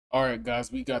All right,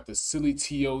 guys, we got the silly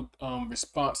T.O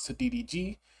response to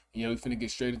DDG. Yeah, we finna get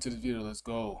straight into the video. Let's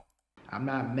go. I'm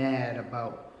not mad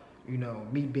about,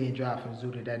 me being dropped from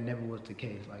Zuda. That never was the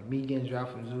case. Like, me getting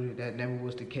dropped from Zuda, that never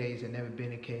was the case. It never been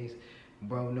the case.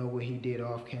 Bro know what he did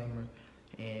off camera.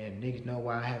 And niggas know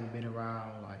why I haven't been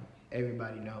around. Like,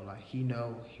 everybody know. Like, he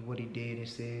know what he did and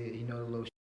said. He know the little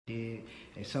shit he did.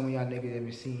 And some of y'all niggas have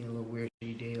been seeing a little weird shit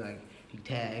he did. Like, he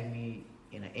tagged me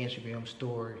in an Instagram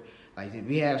story. Like,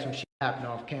 we had some shit happen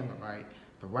off camera, right?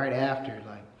 But right after,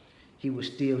 like, he was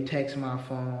still texting my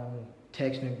phone,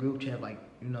 texting the group chat, like,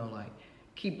 like,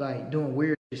 keep, like, doing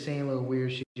weird shit, saying little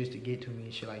weird shit just to get to me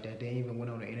and shit like that. They even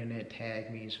went on the internet,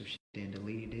 tagged me and some shit, then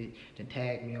deleted it, then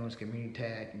tagged me on his community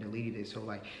tag and deleted it. So,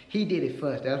 like, he did it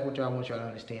first. That's what y'all want y'all to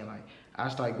understand. Like, I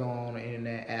started going on the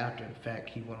internet after the fact.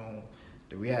 He went on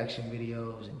the reaction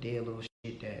videos and did little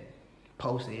shit that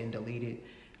posted and deleted.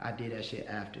 I did that shit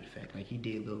after the fact. Like, he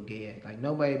did little gay act. Like,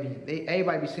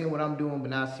 everybody be seeing what I'm doing,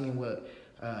 but not seeing what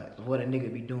a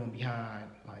nigga be doing behind.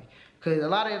 Like, cause a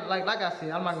lot of, like I said,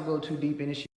 I'm not gonna go too deep in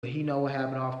this shit, but he know what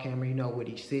happened off camera. He know what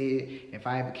he said. If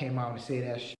I ever came out and said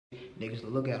that shit, niggas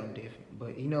would look at him different.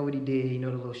 But he know what he did. He know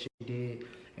the little shit he did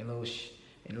and the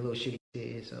little shit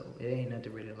he said. So it ain't nothing to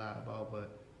really lie about.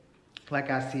 But like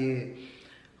I said,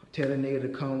 tell the nigga to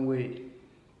come with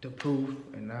the proof,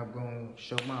 and I'm gonna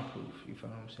show my proof. You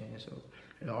feel what I'm saying? So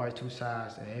there are two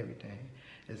sides to everything.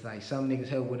 It's like some niggas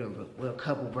help with a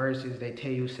couple verses. They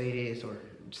tell you say this or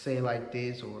say like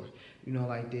this or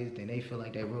like this. Then they feel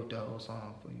like they wrote the whole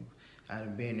song for you. I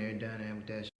done been there, done that with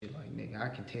that shit. Like, nigga, I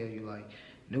can tell you, like,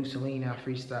 New Celine, I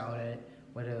freestyle that.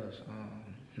 What else?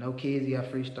 No Kizzy, I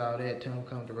freestyle that. Tell him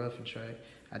come to Rough and Track.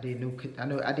 I did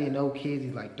No Kizzy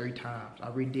like 3 times. I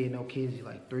redid No Kizzy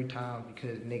like 3 times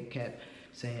because Nick kept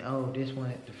saying, oh, this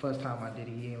one, the first time I did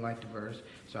it, he didn't like the verse.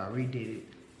 So I redid it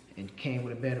and came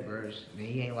with a better verse. Then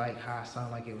he ain't like how I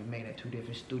sound like it was made at 2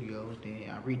 different studios. Then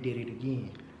I redid it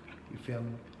again. You feel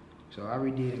me? So I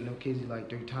redid No Kizzy like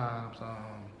 3 times.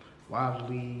 Wives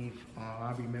Leave.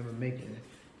 I remember making,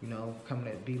 coming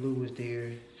at B. Lou was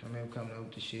there. I remember coming up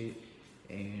with the shit.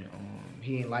 And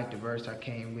he didn't like the verse I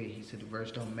came with. He said the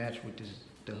verse don't match with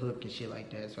the hook and shit like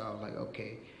that. So I was like,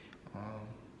 okay.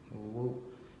 Whoop.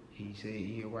 He said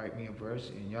he'll write me a verse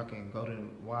and y'all can go to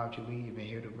Wild You Leave and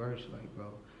hear the verse. Like, bro,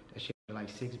 that shit like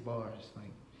 6 bars.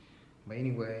 Like, but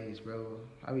anyways, bro,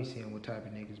 I be seeing what type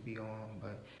of niggas be on.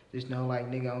 But just know,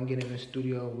 like, nigga, I don't get in the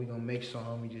studio. We gonna make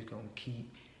songs. We just gonna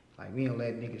keep, like, we don't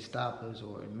let niggas stop us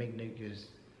or make niggas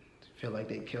feel like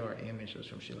they kill our image or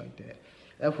some shit like that.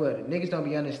 That's what niggas don't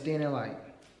be understanding. Like,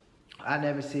 I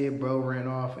never said bro ran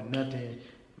off or nothing.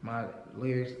 My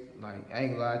lyrics, like, I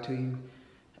ain't gonna lie to you.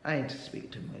 I ain't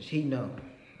speak too much. He know,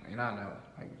 and I know.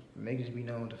 Like, niggas be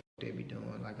knowing what the fuck they be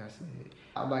doing. Like I said,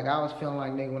 I was feeling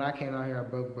like, nigga, when I came out here, I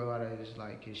broke bro out of his,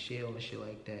 like, his shell and shit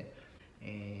like that.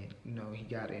 And he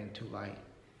got into, like,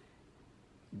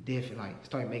 different, like,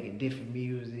 started making different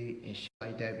music and shit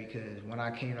like that. Because when I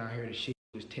came out here, the shit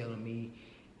he was telling me,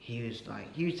 he was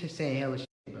just saying hella shit,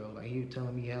 bro. Like, he was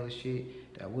telling me hella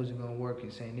shit that wasn't gonna work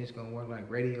and saying this gonna work, like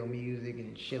radio music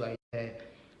and shit like that.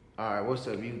 All right, what's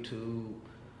up, YouTube?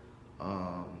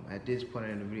 At this point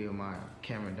in the video, my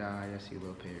camera died. I see a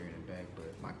little pair in the back,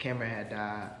 but my camera had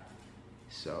died.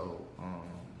 So,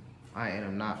 I ended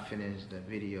up not finishing the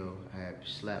video. I had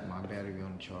slapped my battery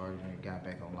on the charger and got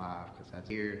back on live because I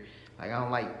hear, like,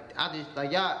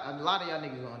 y'all, a lot of y'all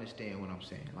niggas don't understand what I'm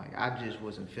saying. Like, I just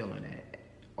wasn't feeling that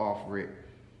off rip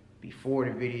before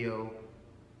the video,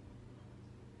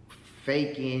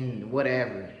 faking,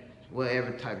 whatever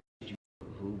type of shit you do,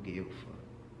 who give a fuck.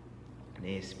 And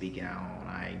then speaking out on,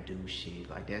 I ain't do shit.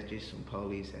 Like, that's just some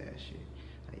police ass shit.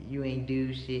 Like, you ain't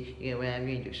do shit, you know what I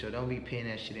mean? So don't be pinning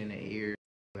that shit in the ear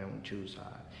on choose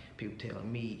side. People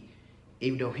telling me,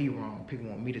 even though he wrong, people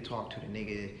want me to talk to the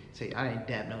nigga, say I didn't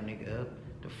dap no nigga up.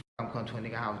 The fuck I'm coming to a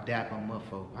nigga house dap on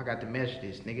motherfucker. I got to measure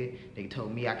this, nigga. Nigga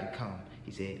told me I could come. He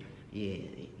said,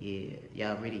 yeah,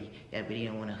 y'all really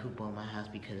don't want to hoop on my house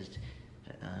because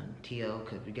T.O.,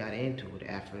 cause we got into it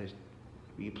after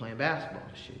we playing basketball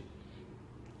and shit.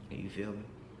 You feel me?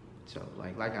 So,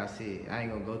 like I said, I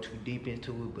ain't gonna go too deep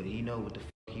into it, but he know what the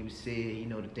fuck he said. He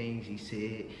know the things he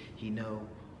said. He know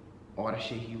all the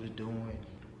shit he was doing.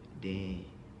 Then,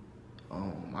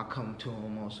 I come to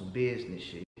him on some business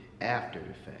shit after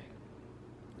the fact.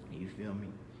 You feel me?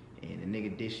 And the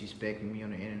nigga disrespecting me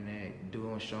on the internet,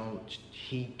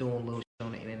 he doing little shit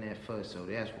on the internet first. So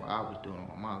that's what I was doing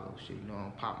on my little shit.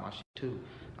 I'm pop my shit too.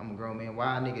 I'm a grown man.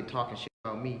 Why a nigga talking shit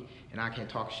about me and I can't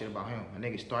talk shit about him? A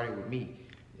nigga started with me.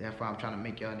 That's why I'm trying to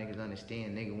make y'all niggas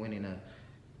understand. Nigga went in a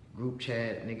Group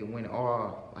chat, nigga went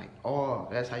all.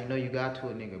 That's how you know you got to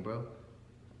a nigga, bro.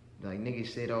 Like, niggas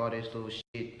said all this little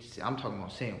shit. I'm talking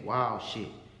about saying wild shit.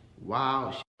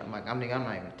 Wild shit. I'm like, I'm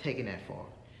not even taking that far.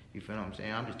 You feel what I'm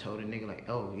saying? I'm just told a nigga like,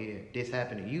 oh yeah, this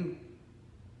happened to you.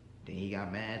 Then he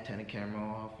got mad, turned the camera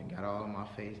off, and got all in my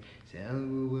face. Said,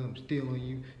 oh, well, I'm still on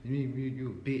you. You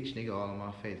a bitch, nigga, all in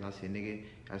my face. I said, nigga,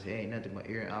 ain't nothing but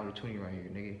ear and opportunity right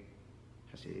here, nigga.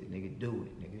 I said, nigga, do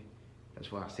it, nigga.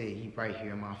 That's why I said he right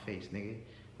here in my face, nigga.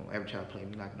 Don't ever try to play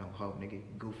me like no hoe, nigga.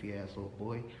 Goofy ass little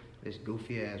boy. This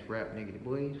goofy ass rap nigga,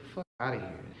 boy, fuck out of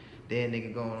here. Then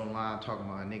nigga going online talking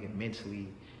about a nigga mentally.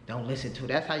 Don't listen to it.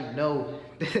 That's how you know.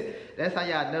 That's how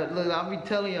y'all know. Look, I'll be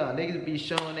telling y'all, niggas be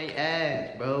showing they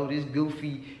ass, bro. This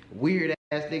goofy, weird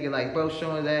ass nigga, like, bro,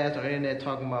 showing his ass on the internet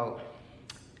talking about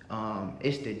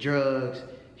it's the drugs.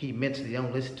 He mentally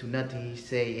don't listen to nothing he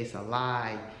say. It's a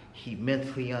lie. He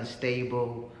mentally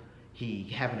unstable. He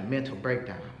having a mental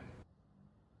breakdown.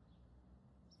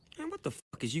 Man, what the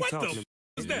fuck is you talking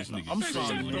about? I'm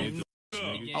sorry, man.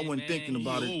 I wasn't thinking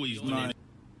about it.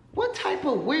 What type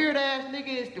of weird ass nigga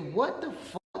is the what the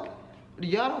fuck?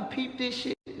 Y'all don't peep this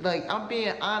shit? Like, I'm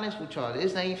being honest with y'all.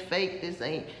 This ain't fake. This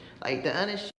ain't like the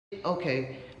honest shit.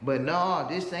 Okay, but no,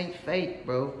 this ain't fake,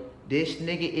 bro. This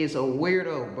nigga is a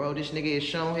weirdo, bro. This nigga is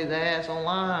showing his ass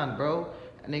online, bro.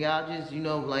 Nigga, I just, you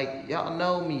know, like, y'all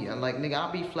know me. I'm like, nigga,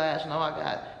 I'll be flashing. All I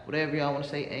got, whatever y'all want to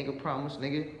say, anger promise,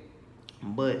 nigga.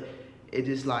 But it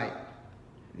just like,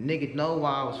 niggas know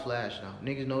why I was flashing out.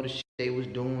 Niggas know the shit they was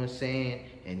doing, saying,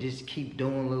 and just keep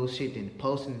doing little shit, then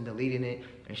posting and deleting it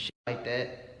and shit like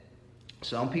that.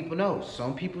 Some people know.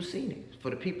 Some people seen it.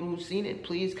 For the people who seen it,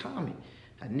 please comment.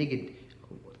 A nigga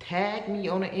tag me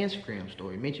on an Instagram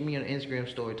story. Mention me on an Instagram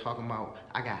story talking about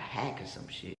I got hacked or some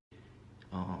shit.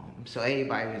 So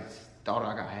everybody thought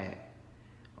I got hacked.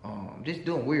 Just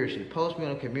doing weird shit. Post me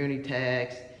on community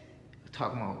tags,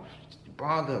 talking about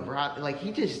Bronga, like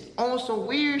he just on some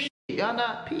weird shit. Y'all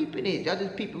not peeping it. Y'all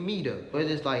just peeping me though. But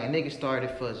it's just like a nigga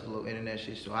started first little internet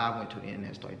shit, so I went to the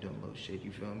internet, started doing little shit.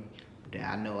 You feel me? But then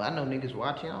I know niggas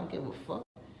watching. I don't give a fuck.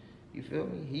 You feel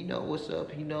me? He know what's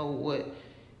up. He know what.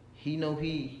 He know the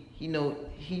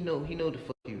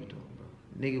fuck he was doing, bro.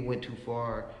 Nigga went too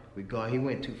far. He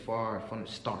went too far from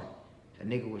the start. That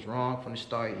nigga was wrong from the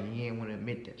start, and he didn't want to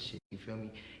admit that shit. You feel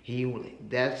me?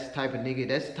 That's the type nigga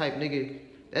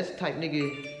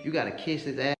you gotta kiss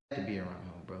his ass to be around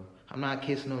him, bro. I'm not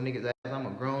kissing no nigga's ass. I'm a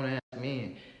grown ass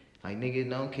man. Like, nigga,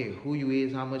 don't care who you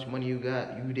is, how much money you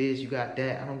got, you this, you got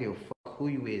that. I don't give a fuck who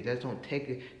you is.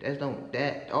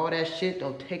 All that shit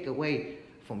don't take away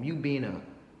from you being a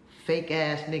fake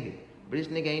ass nigga. But this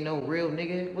nigga ain't no real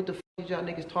nigga. What the fuck is y'all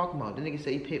niggas talking about? The nigga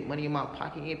say he put money in my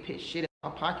pocket. He ain't put shit in my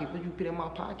pocket. What you put in my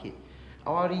pocket?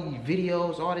 All these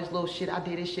videos, all this little shit. I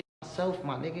did this shit myself,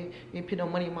 my nigga. You ain't put no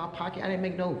money in my pocket. I didn't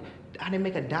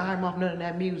make a dime off none of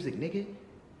that music, nigga.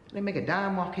 I didn't make a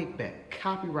dime off Kickback.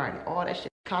 Copyrighted. All that shit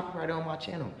copyrighted on my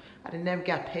channel. I never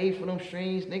got paid for them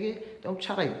streams, nigga. Don't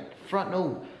try to front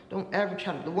no. Don't ever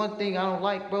try to. The one thing I don't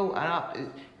like, bro, I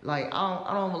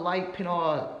don't like putting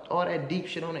all that deep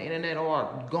shit on the internet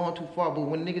or going too far. But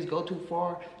when niggas go too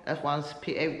far, that's why I just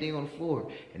put everything on the floor.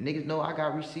 And niggas know I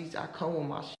got receipts. I come with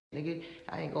my shit, nigga.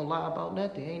 I ain't gonna lie about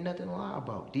nothing. Ain't nothing to lie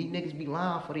about. These niggas be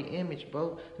lying for the image,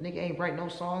 bro. A nigga ain't write no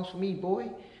songs for me, boy.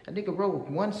 A nigga wrote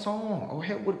one song or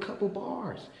help with a couple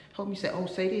bars. Help me say, oh,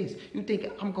 say this. You think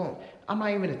I'm not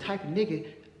even the type of nigga.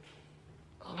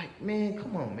 Like, man,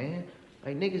 come on, man.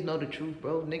 Like, niggas know the truth,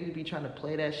 bro. Niggas be trying to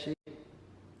play that shit.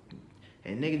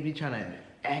 And niggas be trying to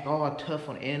act all tough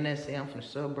on the internet, say I'm from the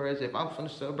suburbs. If I'm from the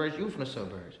suburbs, you from the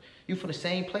suburbs. You from the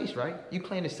same place, right? You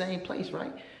claim the same place,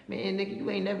 right? Man, nigga,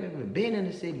 you ain't never even been in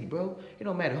the city, bro. It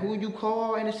don't matter who you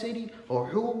call in the city or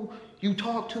who you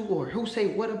talk to or who say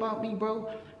what about me,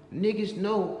 bro. Niggas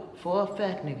know for a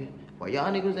fact, nigga. While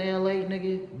y'all niggas in LA,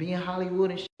 nigga, be in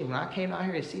Hollywood and shit. When I came out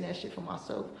here and seen that shit for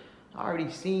myself, I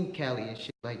already seen Cali and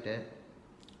shit like that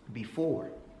before.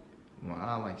 When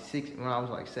I was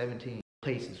like 17.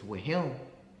 Places with him,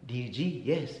 DDG,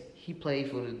 yes, he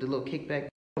played for the little kickback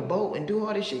boat and do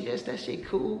all this shit. Yes, that shit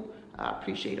cool. I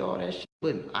appreciate all that shit,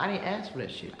 but I didn't ask for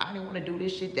that shit. I didn't want to do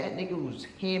this shit. That nigga was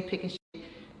hand picking shit,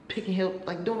 picking help,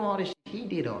 like doing all this shit. He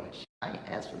did all that shit. I didn't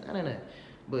ask for none of that.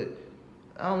 But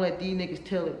I don't let these niggas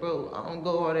tell it, bro. I don't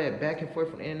go all that back and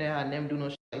forth on the internet. I never do no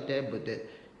shit like that. But that,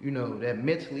 you know, that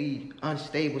mentally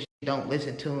unstable shit, don't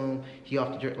listen to him. He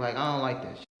off the jerk. Like, I don't like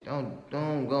that shit.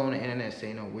 Don't go on the internet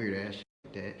saying no weird ass shit.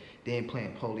 That then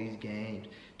playing police games,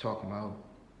 talking about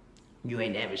you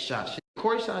ain't never shot shit. Of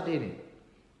course I didn't.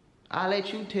 I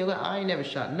let you tell it. I ain't never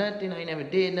shot nothing. I ain't never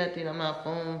did nothing. I'm not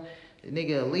phone. The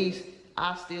nigga at least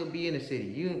I still be in the city.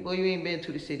 You ain't been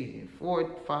to the city in 4 or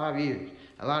 5 years.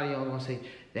 A lot of y'all gonna say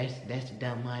that's the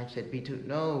dumb mindset. Be too.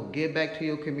 No, get back to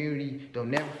your community. Don't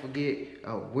never forget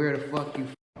where the fuck you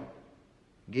from.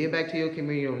 Get back to your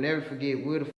community. Don't never forget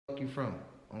where the fuck you from.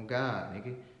 On God,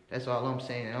 nigga. That's all I'm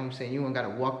saying. And I'm saying you don't gotta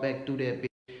walk back through that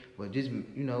bitch, but just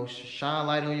shine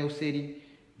light on your city.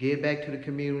 Get back to the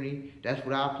community. That's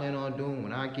what I plan on doing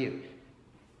when I get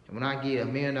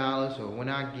 $1 million, or when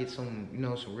I get some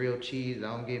real cheese.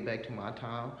 I don't get back to my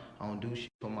town. I don't do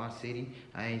shit for my city.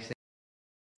 I ain't saying.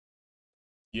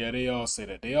 Yeah, they all say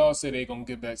that. They all say they gonna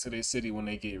get back to their city when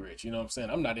they get rich. You know what I'm saying?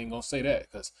 I'm not even gonna say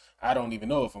that because I don't even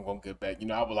know if I'm gonna get back.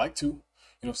 I would like to. You know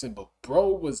what I'm saying? But bro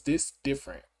was this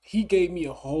different. He gave me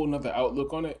a whole nother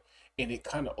outlook on it, and it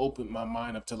kind of opened my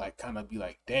mind up to like kind of be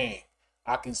like, dang,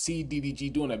 I can see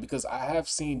DDG doing that, because I have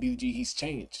seen DDG. He's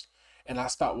changed, and I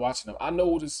stopped watching him. I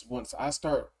noticed once I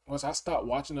stop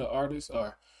watching an artist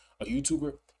or a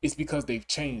YouTuber, it's because they've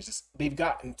changed. They've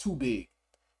gotten too big.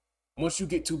 Once you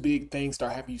get too big, things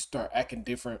start happening. You start acting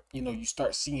different. You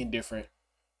start seeing different.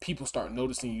 People start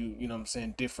noticing you. You know what I'm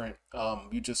saying? Different.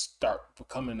 You just start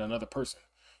becoming another person.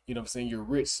 You know what I'm saying? Your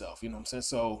rich self. You know what I'm saying?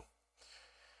 So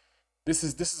this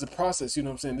is a process. You know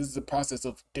what I'm saying? This is a process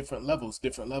of different levels.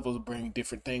 Different levels bring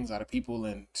different things out of people,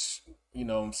 and you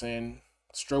know what I'm saying?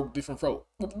 Stroke different folk.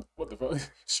 What the fuck?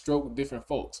 Stroke different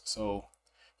folks. So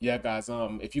yeah, guys.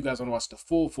 If you guys want to watch the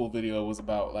full video, it was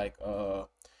about like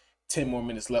 10 more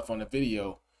minutes left on the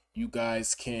video. You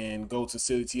guys can go to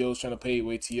Silly T.O's channel,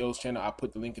 Paidway T.O's channel. I'll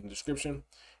put the link in the description.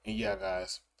 And yeah,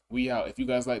 guys, we out. If you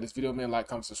guys like this video, man, like,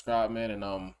 comment, subscribe, man.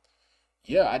 And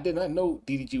yeah, I did not know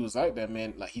DDG was like that,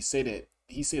 man. Like he said that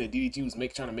DDG was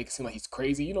trying to make it seem like he's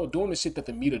crazy. Doing the shit that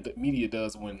the media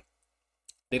does when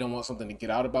they don't want something to get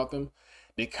out about them.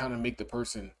 They kind of make the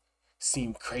person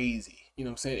seem crazy. You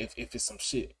know what I'm saying? If it's some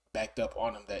shit backed up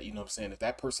on them that, you know what I'm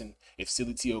saying, if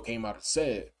Silly T.O came out and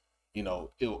said, it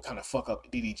will kind of fuck up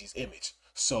DDG's image.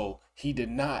 So he did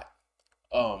not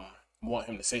want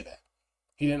him to say that.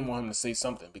 He didn't want him to say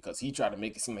something because he tried to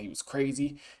make it seem like he was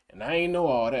crazy. And I ain't know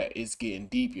all that. It's getting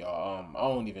deep, y'all. I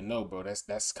don't even know, bro.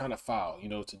 That's kind of foul,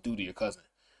 to do to your cousin.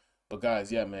 But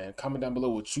guys, yeah, man, comment down below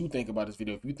what you think about this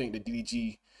video. If you think that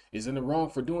DDG is in the wrong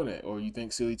for doing it, or you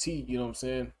think Silly T, you know what I'm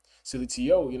saying, Silly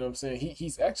T.O, you know what I'm saying,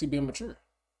 he's actually being mature.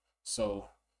 So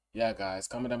yeah, guys,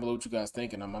 comment down below what you guys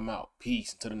think, and I'm out.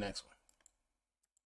 Peace. Until the next one.